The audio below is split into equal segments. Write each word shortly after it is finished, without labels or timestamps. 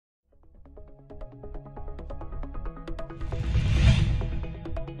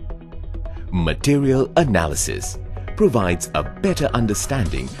Material analysis provides a better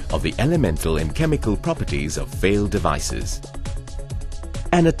understanding of the elemental and chemical properties of failed devices.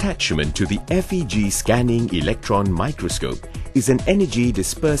 An attachment to the FEG scanning electron microscope is an energy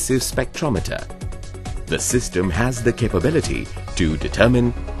dispersive spectrometer. The system has the capability to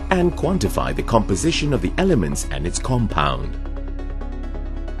determine and quantify the composition of the elements and its compound.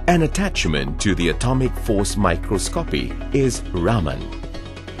 An attachment to the atomic force microscopy is Raman.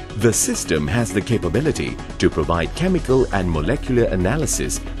 The system has the capability to provide chemical and molecular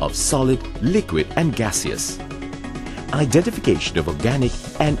analysis of solid, liquid and gaseous, identification of organic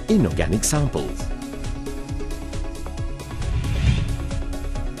and inorganic samples,